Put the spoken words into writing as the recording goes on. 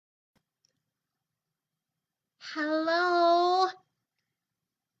Hello?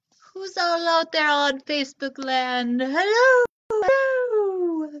 Who's all out there on Facebook land? Hello?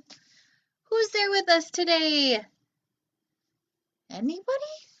 Hello? Who's there with us today? Anybody?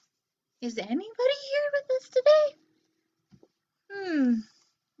 Is anybody here with us today?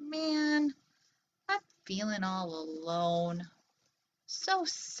 Man, I'm feeling all alone. So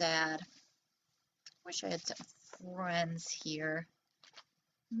sad. Wish I had some friends here.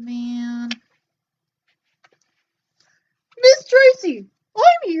 Man. Miss Tracy,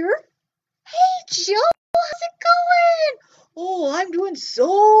 I'm here. Hey, Joe, how's it going? Oh, I'm doing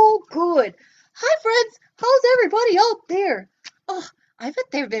so good. Hi, friends. How's everybody out there? Oh, I bet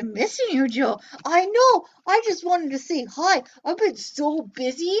they've been missing you, Joe. I know. I just wanted to say hi. I've been so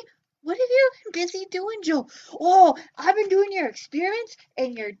busy. What have you been busy doing, Joe? Oh, I've been doing your experiments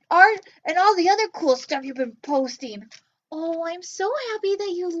and your art and all the other cool stuff you've been posting. Oh, I'm so happy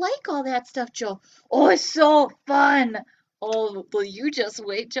that you like all that stuff, Joe. Oh, it's so fun. Oh, well, you just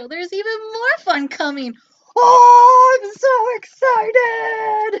wait, Joe. There's even more fun coming. Oh, I'm so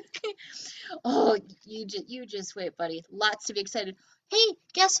excited. Oh, you just wait, buddy. Lots to be excited. Hey,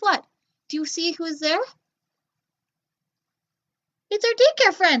 guess what? Do you see who's there? It's our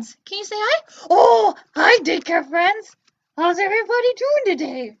daycare friends. Can you say hi? Oh, hi, daycare friends. How's everybody doing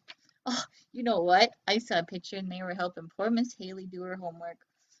today? Oh, you know what? I saw a picture and they were helping poor Miss Haley do her homework.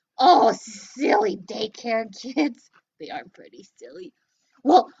 Oh, silly daycare kids. They are pretty silly.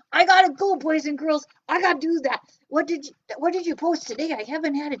 Well, I gotta go, boys and girls. I gotta do that. What did you post today? I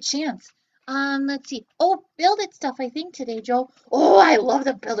haven't had a chance. Let's see. Oh, build it stuff, I think, today, Joe. Oh, I love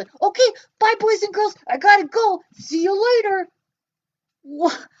the build it. Okay, bye, boys and girls. I gotta go. See you later. Well,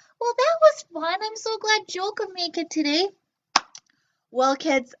 that was fun. I'm so glad Joe could make it today. Well,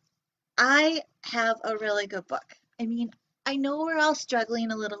 kids, I have a really good book. I mean, I know we're all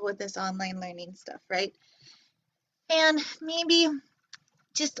struggling a little with this online learning stuff, right? And maybe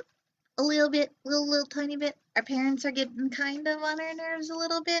just a little bit, little tiny bit, our parents are getting kind of on our nerves a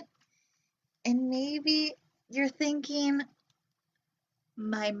little bit. And maybe you're thinking,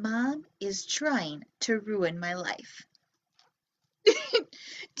 my mom is trying to ruin my life.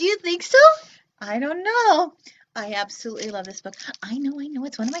 Do you think so? I don't know. I absolutely love this book. I know,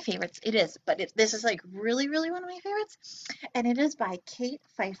 it's one of my favorites. It is, but this is like really, really one of my favorites. And it is by Kate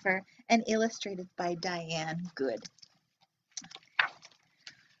Pfeiffer and illustrated by Diane Good.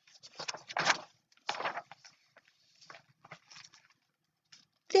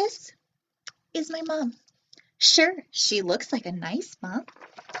 This is my mom. Sure, she looks like a nice mom.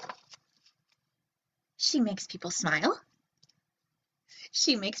 She makes people smile.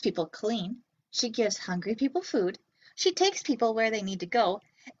 She makes people clean. She gives hungry people food. She takes people where they need to go,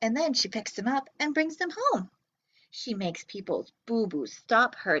 and then she picks them up and brings them home. She makes people's boo-boos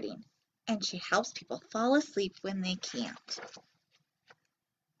stop hurting, and she helps people fall asleep when they can't.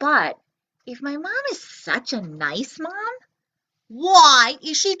 But if my mom is such a nice mom, why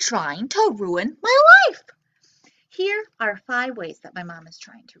is she trying to ruin my life? Here are 5 ways that my mom is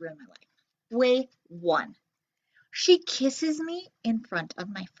trying to ruin my life. Way 1. She kisses me in front of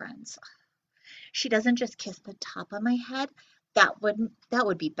my friends. She doesn't just kiss the top of my head. That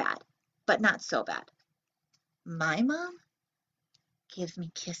would be bad, but not so bad. My mom gives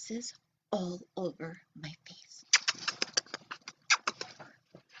me kisses all over my face.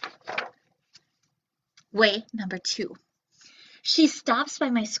 Way number 2. She stops by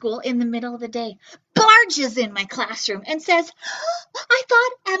my school in the middle of the day, barges in my classroom, and says, I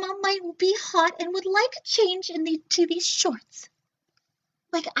thought Emma might be hot and would like a change to these shorts.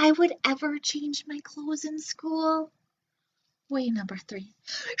 Like I would ever change my clothes in school. Way number 3.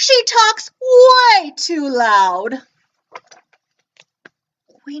 She talks way too loud.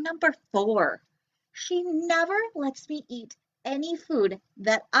 Way number 4. She never lets me eat any food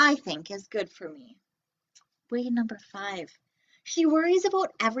that I think is good for me. Way number 5. She worries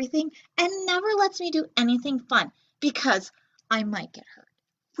about everything and never lets me do anything fun because I might get hurt,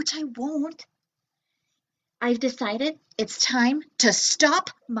 which I won't. I've decided it's time to stop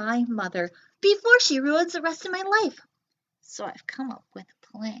my mother before she ruins the rest of my life. So I've come up with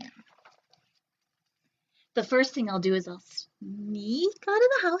a plan. The first thing I'll do is I'll sneak out of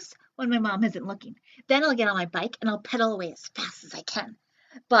the house when my mom isn't looking. Then I'll get on my bike and I'll pedal away as fast as I can.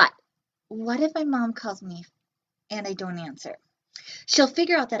 But what if my mom calls me and I don't answer? She'll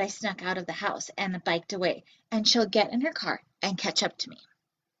figure out that I snuck out of the house and biked away, and she'll get in her car and catch up to me.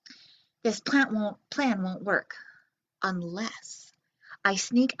 This plan won't work unless I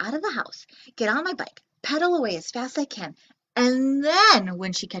sneak out of the house, get on my bike, pedal away as fast as I can, and then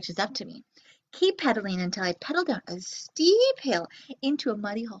when she catches up to me, keep pedaling until I pedal down a steep hill into a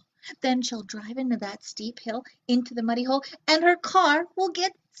muddy hole. Then she'll drive into that steep hill, into the muddy hole, and her car will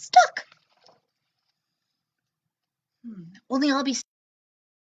get stuck. Only I'll be stuck.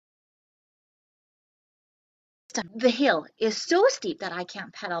 The hill is so steep that I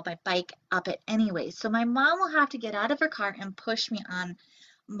can't pedal my bike up it anyway, so my mom will have to get out of her car and push me on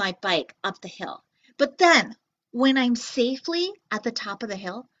my bike up the hill. But then, when I'm safely at the top of the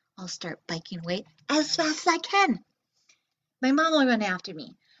hill, I'll start biking away as fast as I can. My mom will run after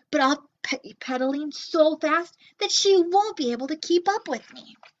me, but I'll be pedaling so fast that she won't be able to keep up with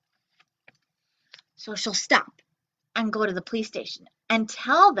me. So she'll stop and go to the police station and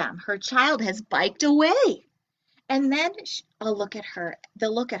tell them her child has biked away. And then they'll look at her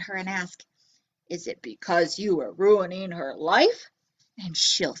and ask, "Is it because you were ruining her life?" And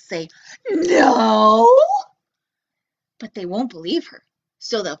she'll say, "No." But they won't believe her.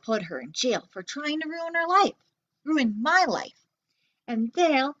 So they'll put her in jail for trying to ruin my life. And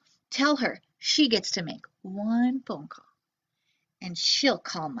they'll tell her she gets to make one phone call. And she'll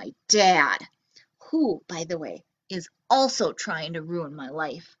call my dad, who, by the way, is also trying to ruin my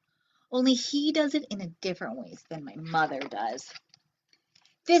life. Only he does it in a different ways than my mother does.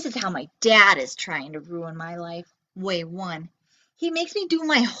 This is how my dad is trying to ruin my life. Way one, he makes me do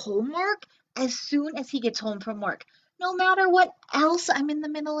my homework as soon as he gets home from work, no matter what else I'm in the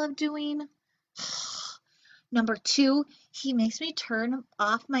middle of doing. Number two, he makes me turn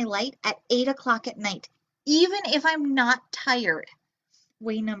off my light at 8 o'clock at night, even if I'm not tired.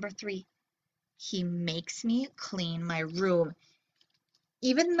 Way number three, he makes me clean my room,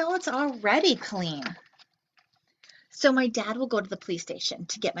 even though it's already clean. So my dad will go to the police station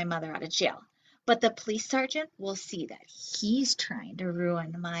to get my mother out of jail. But the police sergeant will see that he's trying to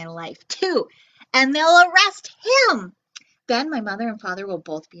ruin my life too, and they'll arrest him. Then my mother and father will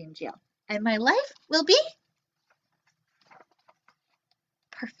both be in jail, and my life will be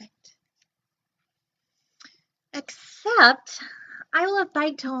perfect. Except I will have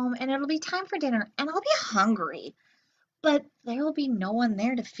biked home, and it'll be time for dinner, and I'll be hungry, but there will be no one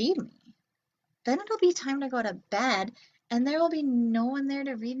there to feed me. Then it'll be time to go to bed, and there will be no one there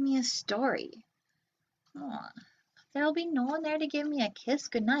to read me a story. There will be no one there to give me a kiss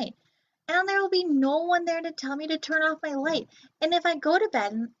goodnight, and there will be no one there to tell me to turn off my light. And if I go to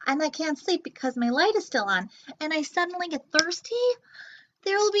bed and I can't sleep because my light is still on, and I suddenly get thirsty,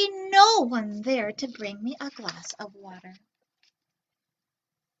 there will be no one there to bring me a glass of water.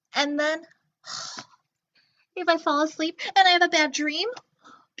 And then, if I fall asleep and I have a bad dream,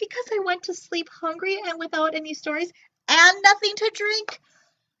 because I went to sleep hungry and without any stories and nothing to drink,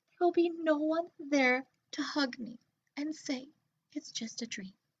 there will be no one there to hug me and say, "It's just a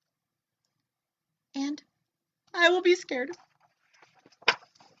dream." And I will be scared.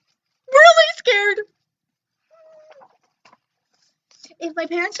 Really scared. If my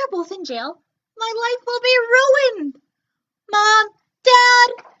parents are both in jail, my life will be ruined. Mom,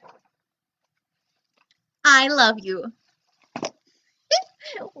 Dad, I love you.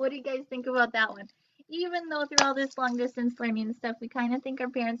 What do you guys think about that one? Even though through all this long distance learning and stuff, we kind of think our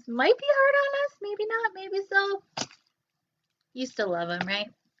parents might be hard on us. Maybe not, maybe so. You still love them,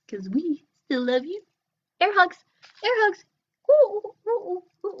 right? Because we still love you. Air hugs. Air hugs. Ooh, ooh, ooh,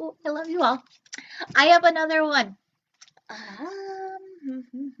 ooh, ooh. I love you all. I have another one. Here,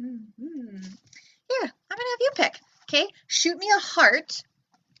 I'm gonna have you pick. Okay, shoot me a heart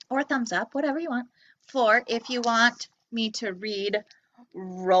or a thumbs up, whatever you want, for if you want me to read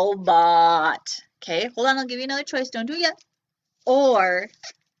robot. Okay, hold on, I'll give you another choice. Don't do it yet. Or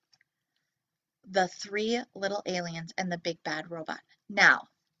the Three Little Aliens and the Big Bad Robot. Now,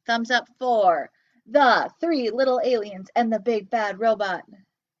 thumbs up for the Three Little Aliens and the Big Bad Robot.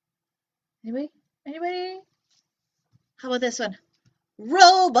 Anybody? Anybody? How about this one?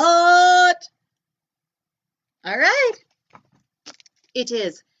 Robot! All right. It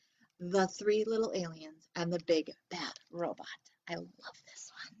is the Three Little Aliens and the Big Bad Robot. I love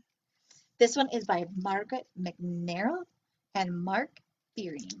this one. This one is by Margaret McNair and Mark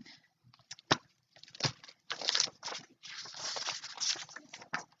Fearing.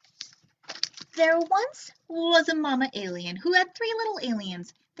 There once was a mama alien who had three little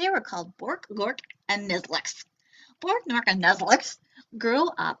aliens. They were called Bork, Gork, and Nizzlix. Bork, Nork, and Nizzlix grew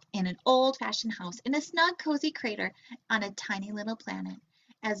up in an old-fashioned house in a snug, cozy crater on a tiny little planet.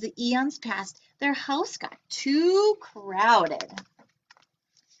 As the eons passed, their house got too crowded.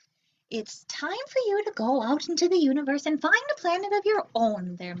 "It's time for you to go out into the universe and find a planet of your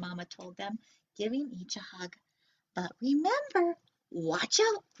own," their mama told them, giving each a hug. "But remember, watch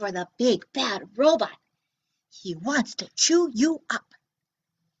out for the big bad robot. He wants to chew you up."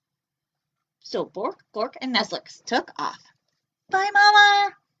 So Bork, Gork, and Nizzlix took off. "Bye,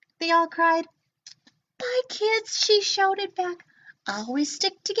 Mama." they all cried. Bye, kids, she shouted back. Always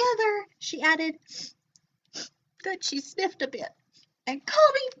stick together, she added. Then she sniffed a bit. And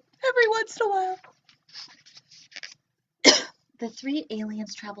call me every once in a while. The three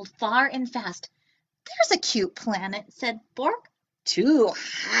aliens traveled far and fast. There's a cute planet, said Bork. Too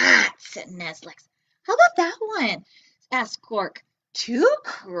hot, said Neslex. How about that one? Asked Gork. Too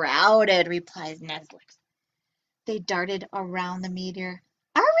crowded, replied Neslex. They darted around the meteor.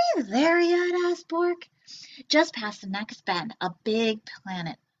 Are we there yet? Asked Bork. Just past the next bend, a big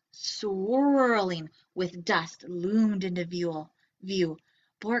planet, swirling with dust, loomed into view.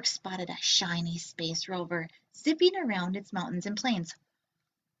 Bork spotted a shiny space rover zipping around its mountains and plains.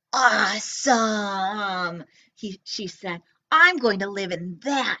 Awesome, she said. I'm going to live in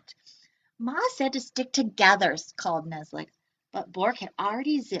that. Ma said to stick together, called Neslex, but Bork had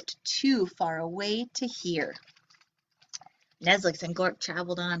already zipped too far away to hear. Neslex and Gork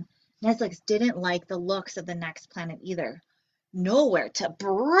traveled on. Neslex didn't like the looks of the next planet either. Nowhere to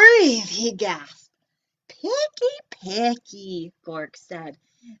breathe, he gasped. Picky, Gork said.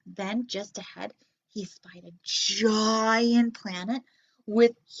 Then just ahead, he spied a giant planet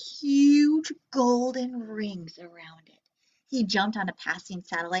with huge golden rings around it. He jumped on a passing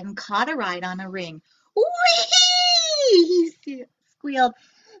satellite and caught a ride on a ring. Whee! He squealed.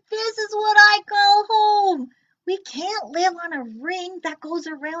 This is what I call home. We can't live on a ring that goes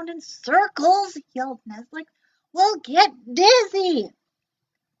around in circles, yelled Neslex. We'll get dizzy.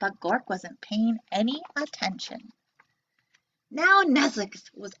 But Gork wasn't paying any attention. Now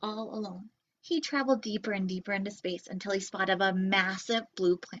Neslex was all alone. He traveled deeper and deeper into space until he spotted a massive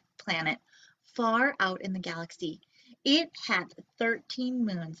blue planet far out in the galaxy. It had 13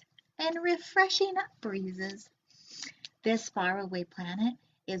 moons and refreshing breezes. This faraway planet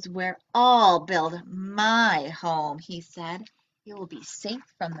is where I'll build my home, he said. It will be safe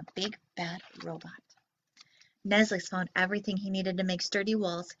from the big bad robot. Neslex found everything he needed to make sturdy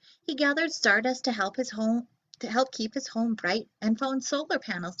walls. He gathered stardust to help keep his home bright and found solar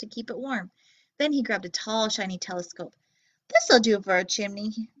panels to keep it warm. Then he grabbed a tall, shiny telescope. This'll do for a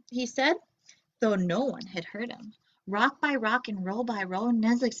chimney, he said, though no one had heard him. Rock by rock and row by row,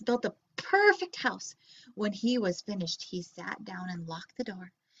 Neslex built the perfect house. When he was finished, he sat down and locked the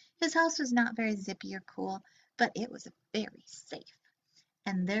door. His house was not very zippy or cool, but it was very safe.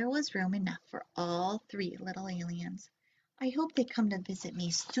 And there was room enough for all three little aliens. I hope they come to visit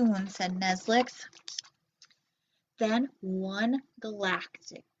me soon, said Neslex. Then one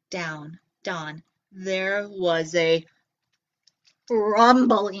galactic dawn, there was a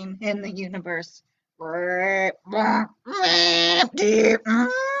rumbling in the universe. It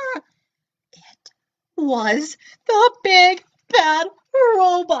was the big bad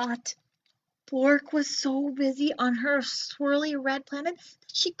robot. Bork was so busy on her swirly red planet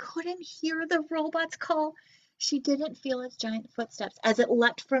that she couldn't hear the robot's call. She didn't feel its giant footsteps as it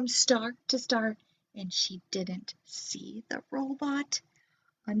leapt from star to star, and she didn't see the robot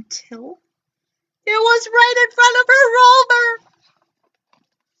until it was right in front of her rover.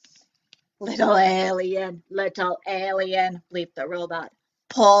 Little alien, bleeped the robot.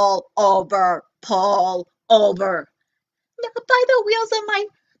 Pull over. Not by the wheels of my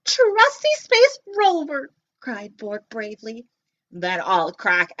trusty space rover, cried Bork bravely. Then I'll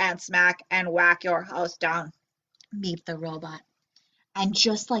crack and smack and whack your house down, meeped the robot. And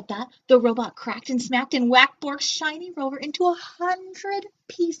just like that, the robot cracked and smacked and whacked Bork's shiny rover into 100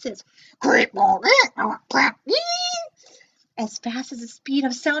 pieces. As fast as the speed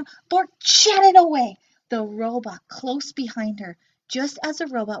of sound, Bork jetted away, the robot close behind her. Just as the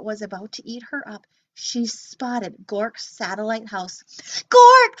robot was about to eat her up, she spotted Gork's satellite house.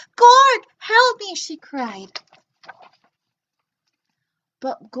 Gork, help me, she cried.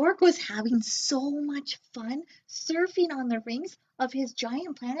 But Gork was having so much fun surfing on the rings of his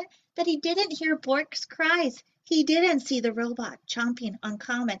giant planet that he didn't hear Bork's cries. He didn't see the robot chomping on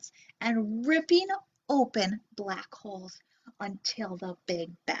comets and ripping open black holes until the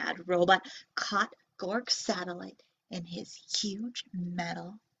big bad robot caught Gork's satellite in his huge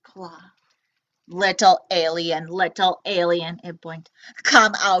metal claw. Little alien, it blinked.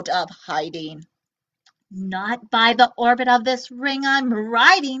 Come out of hiding. Not by the orbit of this ring I'm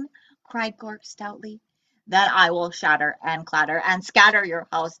riding, cried Gork stoutly. Then I will shatter and clatter and scatter your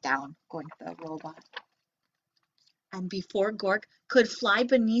house down, blinked the robot. And before Gork could fly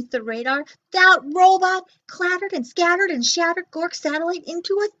beneath the radar, that robot clattered and scattered and shattered Gork's satellite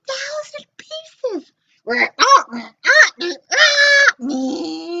into 1,000 pieces.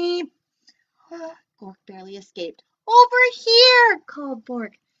 Gork barely escaped. Over here, called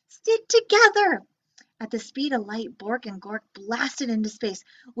Bork. Stick together. At the speed of light, Bork and Gork blasted into space,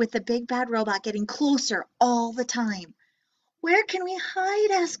 with the big bad robot getting closer all the time. Where can we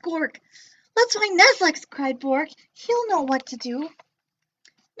hide? Asked Gork. Let's find Neslex, cried Bork. He'll know what to do.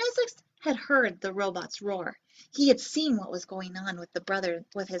 Neslex had heard the robot's roar. He had seen what was going on with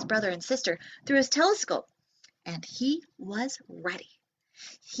his brother and sister through his telescope, and he was ready.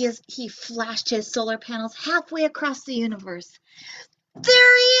 He flashed his solar panels halfway across the universe.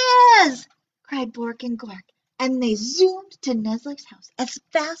 There he is! Cried Bork and Gork, and they zoomed to Neslex's house as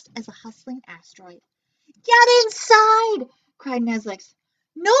fast as a hustling asteroid. Get inside! Cried Neslex.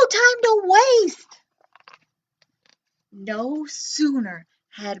 No time to waste! No sooner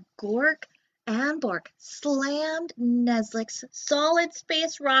had Gork and Bork slammed Neslex's solid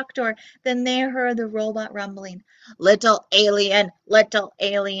space rock door than they heard the robot rumbling. Little alien,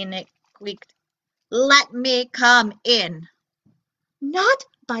 it squeaked. Let me come in. Not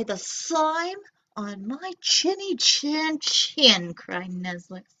by the slime on my chinny chin, cried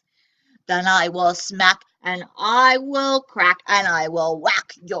Neslex. Then I will smack, and I will crack, and I will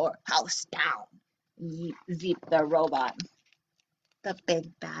whack your house down, zeeped the robot. The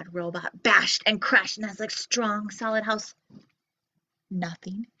big bad robot bashed and crashed Neslex's strong, solid house.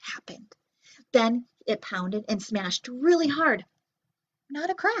 Nothing happened. Then it pounded and smashed really hard. Not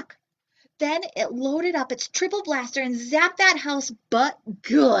a crack. Then it loaded up its triple blaster and zapped that house, but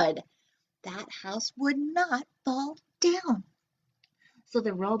good. That house would not fall down. So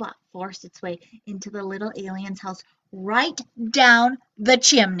the robot forced its way into the little alien's house right down the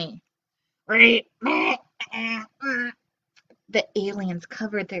chimney. The aliens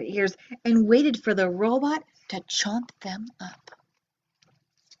covered their ears and waited for the robot to chomp them up.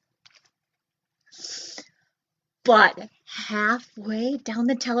 But halfway down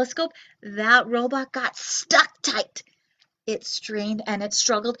the telescope, that robot got stuck tight. It strained and it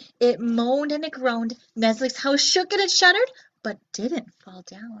struggled. It moaned and it groaned. Neslex's house shook and it shuddered, but didn't fall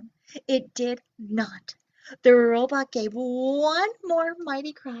down. It did not. The robot gave one more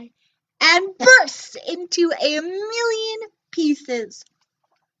mighty cry and burst into a million pieces.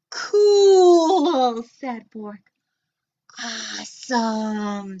 Cool, said Bork.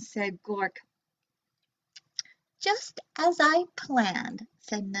 Awesome, said Gork. Just as I planned,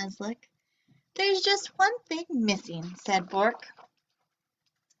 said Neslex. There's just one thing missing, said Bork.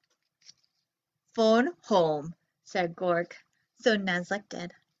 Phone home, said Gork. So Neslex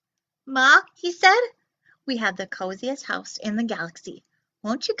did. Ma, he said, we have the coziest house in the galaxy.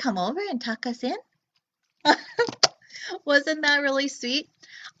 Won't you come over and tuck us in? Wasn't that really sweet?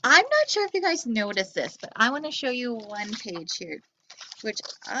 I'm not sure if you guys noticed this, but I want to show you one page here, which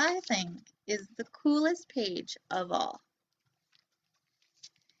I think is the coolest page of all.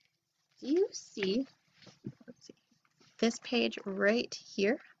 Do you see, let's see, this page right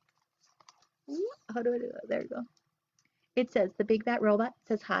here? How do I do that? There you go. It says, the big bad robot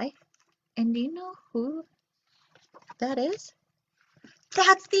says hi. And do you know who that is?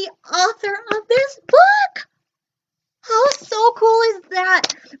 That's the author of this book! How so cool is that?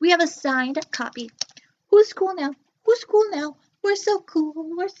 We have a signed copy. Who's cool now? Who's cool now? We're so cool.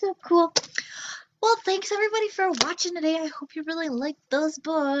 We're so cool. Well, thanks everybody for watching today. I hope you really liked those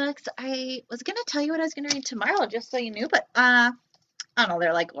books. I was going to tell you what I was going to read tomorrow, just so you knew, but I don't know,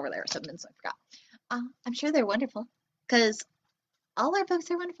 they're like over there or something, so I forgot. I'm sure they're wonderful, because all our books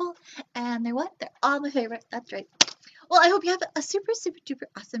are wonderful, and they're what? They're all my favorite. That's right. Well, I hope you have a super, super, duper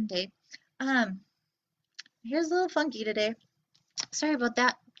awesome day. Here's a little funky today. Sorry about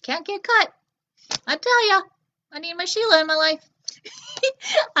that. Can't get cut. I tell ya, I need my Sheila in my life.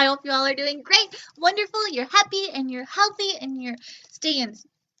 I hope you all are doing great, wonderful, you're happy, and you're healthy, and you're staying,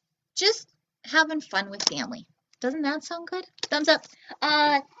 just having fun with family. Doesn't that sound good? Thumbs up.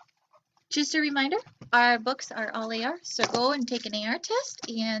 Just a reminder, our books are all AR, so go and take an AR test,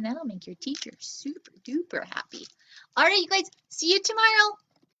 and that'll make your teacher super duper happy. All right, you guys, see you tomorrow.